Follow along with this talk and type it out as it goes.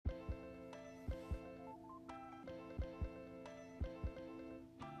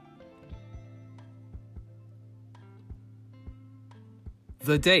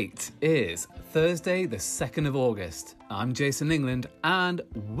The date is Thursday, the 2nd of August. I'm Jason England, and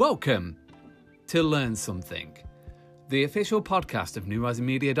welcome to Learn Something, the official podcast of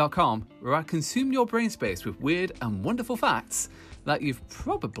NewRisingMedia.com, where I consume your brain space with weird and wonderful facts that you've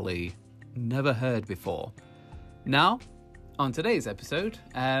probably never heard before. Now, on today's episode,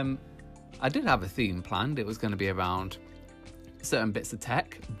 I did have a theme planned. It was going to be around certain bits of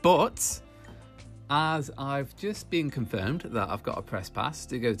tech, but as I've just been confirmed that I've got a press pass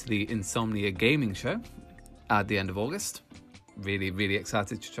to go to the Insomnia Gaming Show at the end of August. Really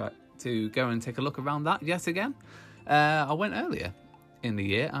excited to try to go and take a look around that yet again. I went earlier in the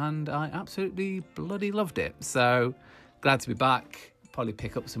year and I absolutely bloody loved it. So glad to be back. Probably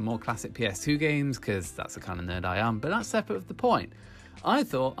pick up some more classic PS2 games because that's the kind of nerd I am, but that's separate of the point. I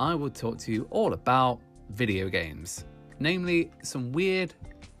thought I would talk to you all about video games, namely some weird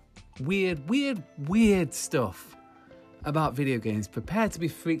stuff about video games. Prepared to be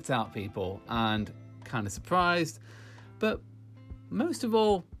freaked out, people, and kind of surprised, but most of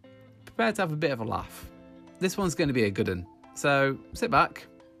all, prepared to have a bit of a laugh. This one's going to be a good one. So sit back,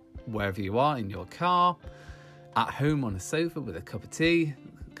 wherever you are, in your car, at home on a sofa with a cup of tea,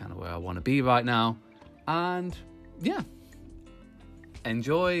 kind of where I want to be right now, and yeah,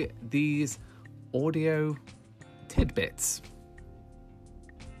 enjoy these audio tidbits.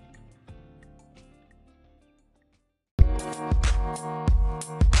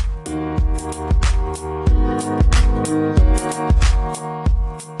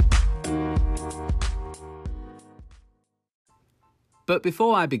 But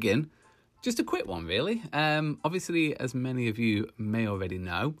before I begin, just a quick one really. Obviously, as many of you may already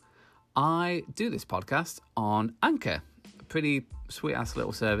know, I do this podcast on Anchor, a pretty sweet-ass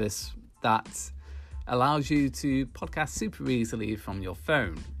little service that allows you to podcast super easily from your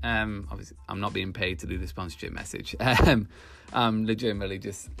phone. Obviously, I'm not being paid to do the sponsorship message. I'm legitimately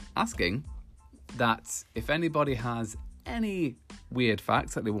just asking that if anybody has any weird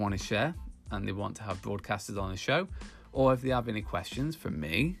facts that they want to share and they want to have broadcasters on the show, or if they have any questions for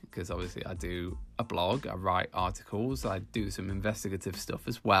me, because obviously I do a blog, I write articles, I do some investigative stuff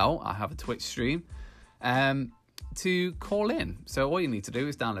as well. I have a Twitch stream, to call in. So all you need to do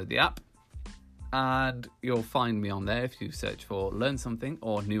is download the app and you'll find me on there if you search for Learn Something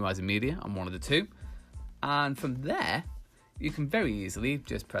or New Rising Media. I'm one of the two. And from there, you can very easily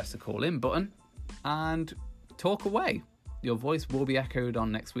just press the call in button and talk away. Your voice will be echoed on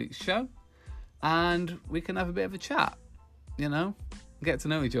next week's show and we can have a bit of a chat, you know, get to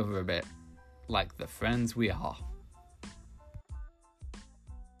know each other a bit like the friends we are.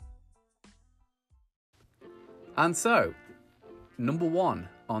 And so, number one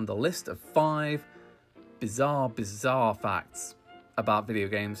on the list of 5 bizarre facts about video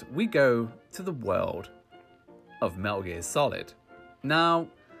games, we go to the world of Metal Gear Solid. Now,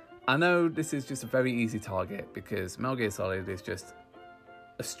 I know this is just a very easy target because Metal Gear Solid is just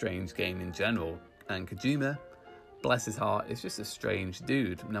a strange game in general, and Kojima, bless his heart, is just a strange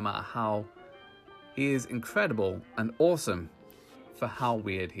dude, no matter how he is incredible and awesome for how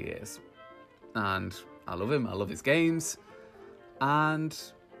weird he is. And I love him, I love his games, and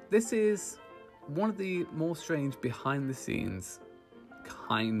this is one of the more strange behind the scenes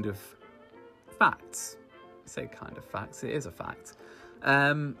kind of facts. I say kind of facts, it is a fact.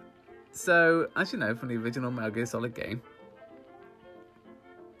 So, as you know from the original Metal Gear Solid game,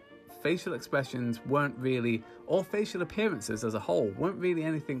 facial expressions weren't really, or facial appearances as a whole, weren't really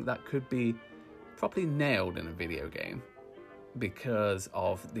anything that could be properly nailed in a video game because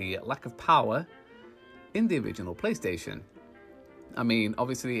of the lack of power in the original PlayStation. I mean,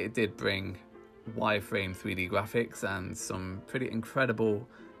 obviously it did bring wireframe 3D graphics and some pretty incredible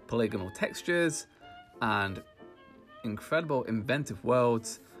polygonal textures and incredible inventive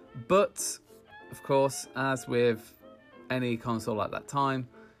worlds, but of course, as with any console at that time,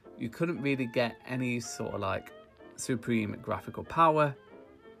 you couldn't really get any sort of like supreme graphical power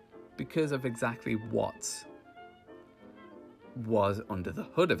because of exactly what was under the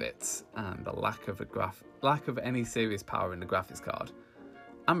hood of it and the lack of any serious power in the graphics card.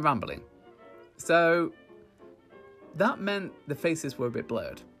 I'm rambling. So that meant the faces were a bit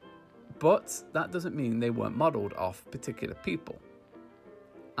blurred, but that doesn't mean they weren't modelled off particular people.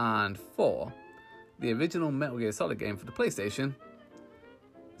 And for the original Metal Gear Solid game for the PlayStation,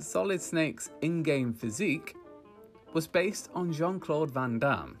 Solid Snake's in-game physique was based on Jean-Claude Van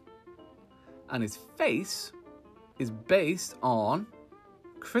Damme, and his face is based on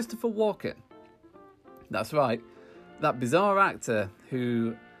Christopher Walken. That's right, that bizarre actor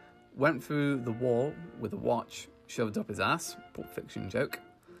who went through the wall with a watch shoved up his ass, Pulp Fiction joke,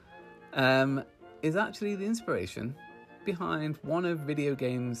 is actually the inspiration behind one of video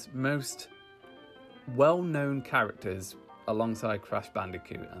games' most well-known characters alongside Crash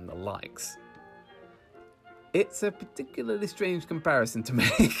Bandicoot and the likes. It's a particularly strange comparison to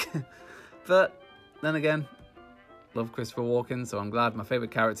make, but then again, love Christopher Walken, so I'm glad my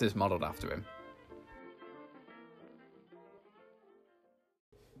favourite character is modelled after him.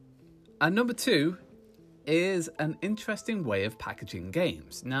 And number 2 is an interesting way of packaging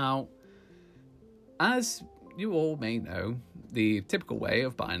games. Now, as you all may know, the typical way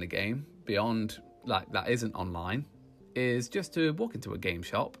of buying a game beyond, that isn't online, is just to walk into a game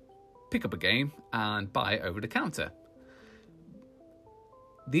shop, pick up a game, and buy it over the counter.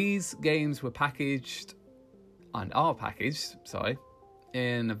 These games were packaged, and are packaged,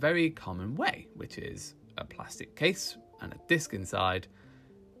 in a very common way, which is a plastic case and a disc inside,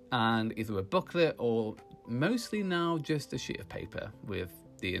 and either a booklet or mostly now just a sheet of paper with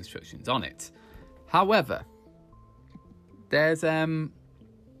the instructions on it. However, there's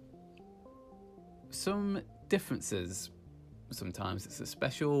some differences. Sometimes it's a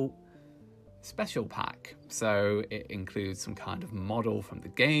special pack, so it includes some kind of model from the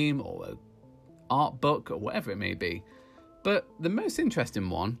game or an art book or whatever it may be. But the most interesting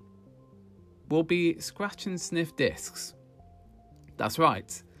one will be scratch and sniff discs. That's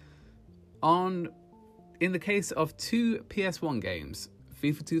right. In the case of 2 PS1 games,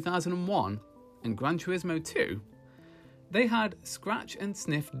 FIFA 2001 and Gran Turismo 2, they had scratch and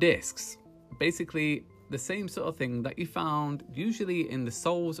sniff discs. Basically, the same sort of thing that you found usually in the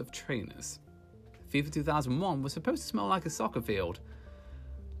soles of trainers. FIFA 2001 was supposed to smell like a soccer field,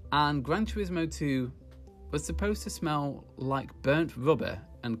 and Gran Turismo 2 was supposed to smell like burnt rubber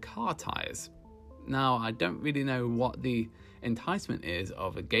and car tyres. Now, I don't really know what the enticement is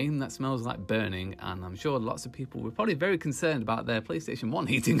of a game that smells like burning, and I'm sure lots of people were probably very concerned about their PlayStation 1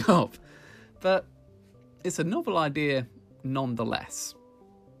 heating up, but it's a novel idea nonetheless.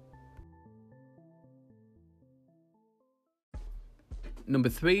 Number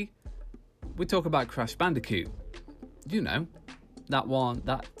 3, we talk about Crash Bandicoot. You know, that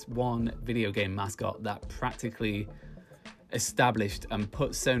one video game mascot that practically established and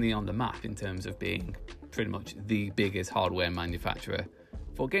put Sony on the map in terms of being pretty much the biggest hardware manufacturer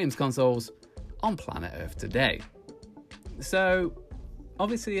for games consoles on planet Earth today. So,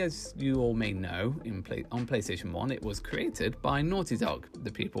 obviously, as you all may know, on PlayStation 1, it was created by Naughty Dog,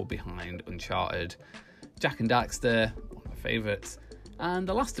 the people behind Uncharted, Jak and Daxter, one of my favourites, and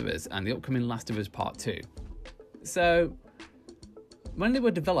The Last of Us, and the upcoming Last of Us Part 2. So, when they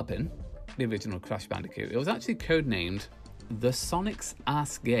were developing the original Crash Bandicoot, it was actually codenamed the Sonic's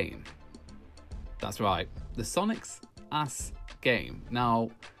Ass Game. That's right, the Sonic's Ass Game. Now,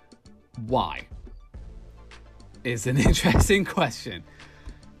 why? Is an interesting question.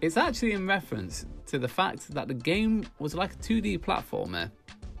 It's actually in reference to the fact that the game was like a 2D platformer,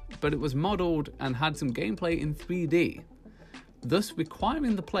 but it was modelled and had some gameplay in 3D, thus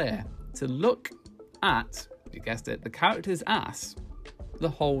requiring the player to look at, you guessed it, the character's ass the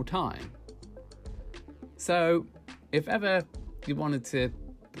whole time. So, if ever you wanted to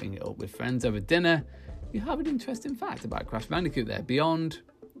bring it up with friends over dinner, you have an interesting fact about Crash Bandicoot there, beyond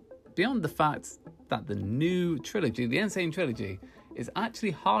the fact that the new trilogy, the N. Sane Trilogy, is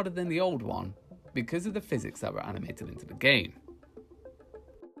actually harder than the old one because of the physics that were animated into the game.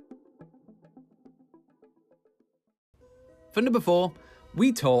 For number 4,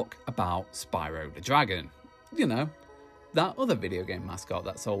 we talk about Spyro the Dragon. You know, that other video game mascot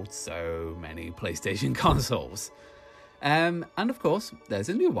that sold so many PlayStation consoles. And of course, there's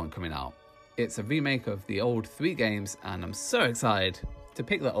a new one coming out. It's a remake of the old 3 games, and I'm so excited to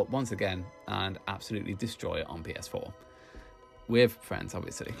pick that up once again and absolutely destroy it on PS4. With friends,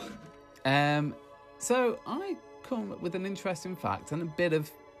 obviously. So I come with an interesting fact and a bit of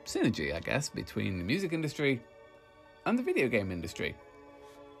synergy, I guess, between the music industry and the video game industry.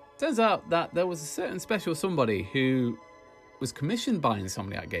 Turns out that there was a certain special somebody who was commissioned by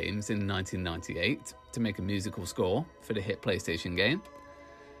Insomniac Games in 1998 to make a musical score for the hit PlayStation game,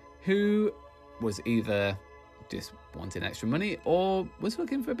 who was either just wanting extra money or was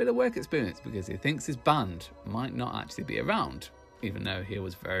looking for a bit of work experience because he thinks his band might not actually be around, even though he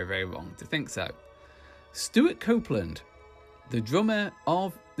was very, very wrong to think so. Stuart Copeland, the drummer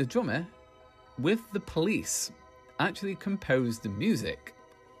with The Police, actually composed the music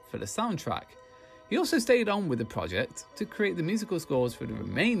for the soundtrack. He also stayed on with the project to create the musical scores for the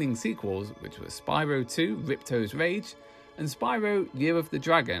remaining sequels, which were Spyro 2, Ripto's Rage, and Spyro Year of the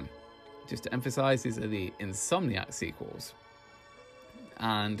Dragon. Just to emphasise, these are the Insomniac sequels.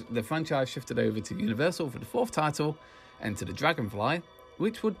 And the franchise shifted over to Universal for the 4th title, Enter the Dragonfly,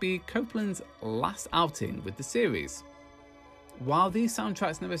 which would be Copeland's last outing with the series. While these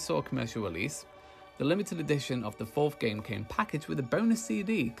soundtracks never saw commercial release, the limited edition of the fourth game came packaged with a bonus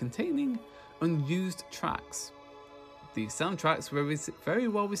CD containing unused tracks. These soundtracks were very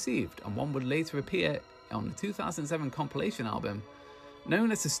well received, and one would later appear on the 2007 compilation album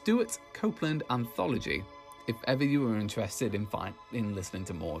known as the Stuart Copeland Anthology, if ever you were interested in listening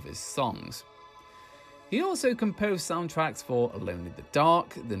to more of his songs. He also composed soundtracks for Alone in the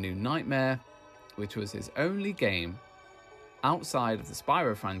Dark, The New Nightmare, which was his only game outside of the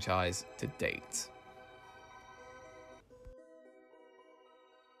Spyro franchise to date.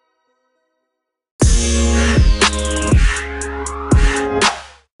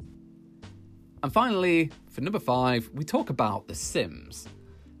 And finally, for number 5, we talk about The Sims.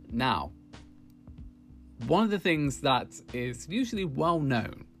 Now, one of the things that is usually well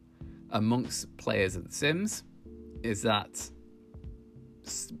known amongst players of The Sims is that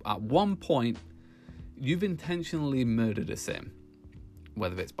at one point you've intentionally murdered a Sim,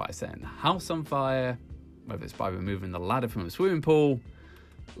 whether it's by setting the house on fire, whether it's by removing the ladder from a swimming pool,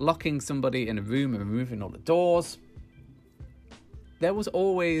 locking somebody in a room and removing all the doors. There was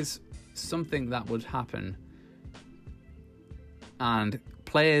always something that would happen, and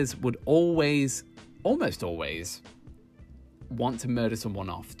players would almost always want to murder someone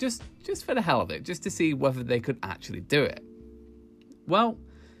off, just for the hell of it, just to see whether they could actually do it. Well,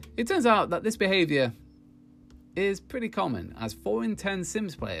 it turns out that this behaviour is pretty common, as 4 in 10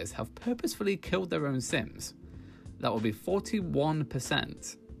 Sims players have purposefully killed their own Sims. That would be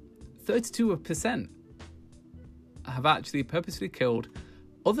 41%. 32% have actually purposefully killed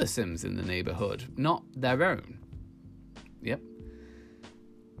other Sims in the neighbourhood, not their own. Yep.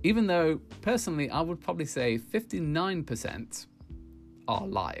 Even though, personally, I would probably say 59% are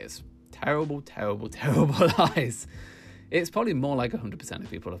liars. Terrible, terrible, terrible lies. It's probably more like 100% of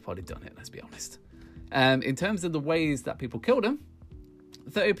people have probably done it, let's be honest. In terms of the ways that people killed them,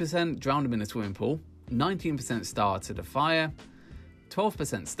 30% drowned them in a swimming pool, 19% started a fire,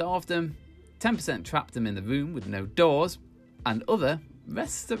 12% starved them, 10% trapped them in the room with no doors, and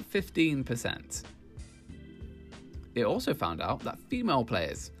rest of 15%. It also found out that female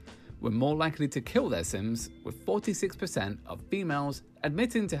players were more likely to kill their Sims, with 46% of females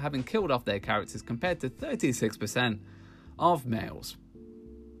admitting to having killed off their characters compared to 36% of males.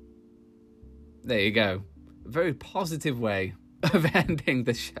 There you go. A very positive way of ending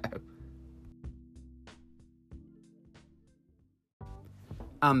the show.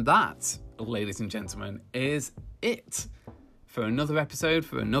 And that, ladies and gentlemen, is it for another episode,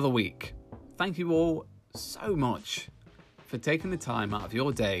 for another week. Thank you all so much for taking the time out of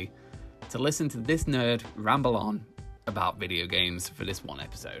your day to listen to this nerd ramble on about video games for this one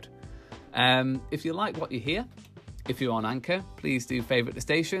episode. If you like what you hear, if you're on Anchor, please do favourite the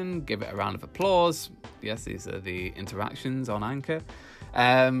station, give it a round of applause. Yes, these are the interactions on Anchor.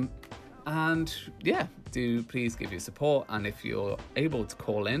 And yeah, do please give your support. And if you're able to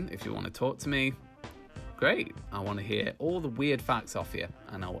call in, if you want to talk to me, great. I want to hear all the weird facts off you,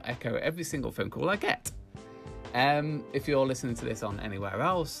 and I will echo every single phone call I get. If you're listening to this on anywhere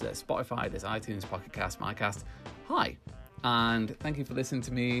else, there's Spotify, there's iTunes, Pocket Cast, MyCast. Hi, and thank you for listening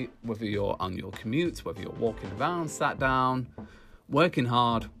to me, whether you're on your commute, whether you're walking around, sat down, working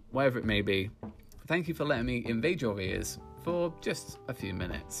hard, wherever it may be. Thank you for letting me invade your ears for just a few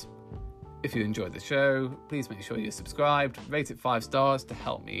minutes. If you enjoyed the show, please make sure you're subscribed, rate it 5 stars to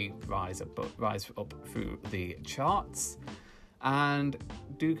help me rise up through the charts, and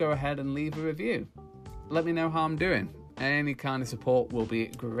do go ahead and leave a review. Let me know how I'm doing. Any kind of support will be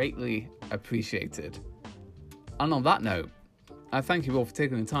greatly appreciated. And on that note, I thank you all for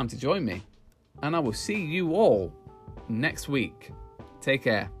taking the time to join me, and I will see you all next week. Take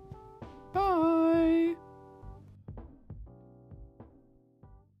care.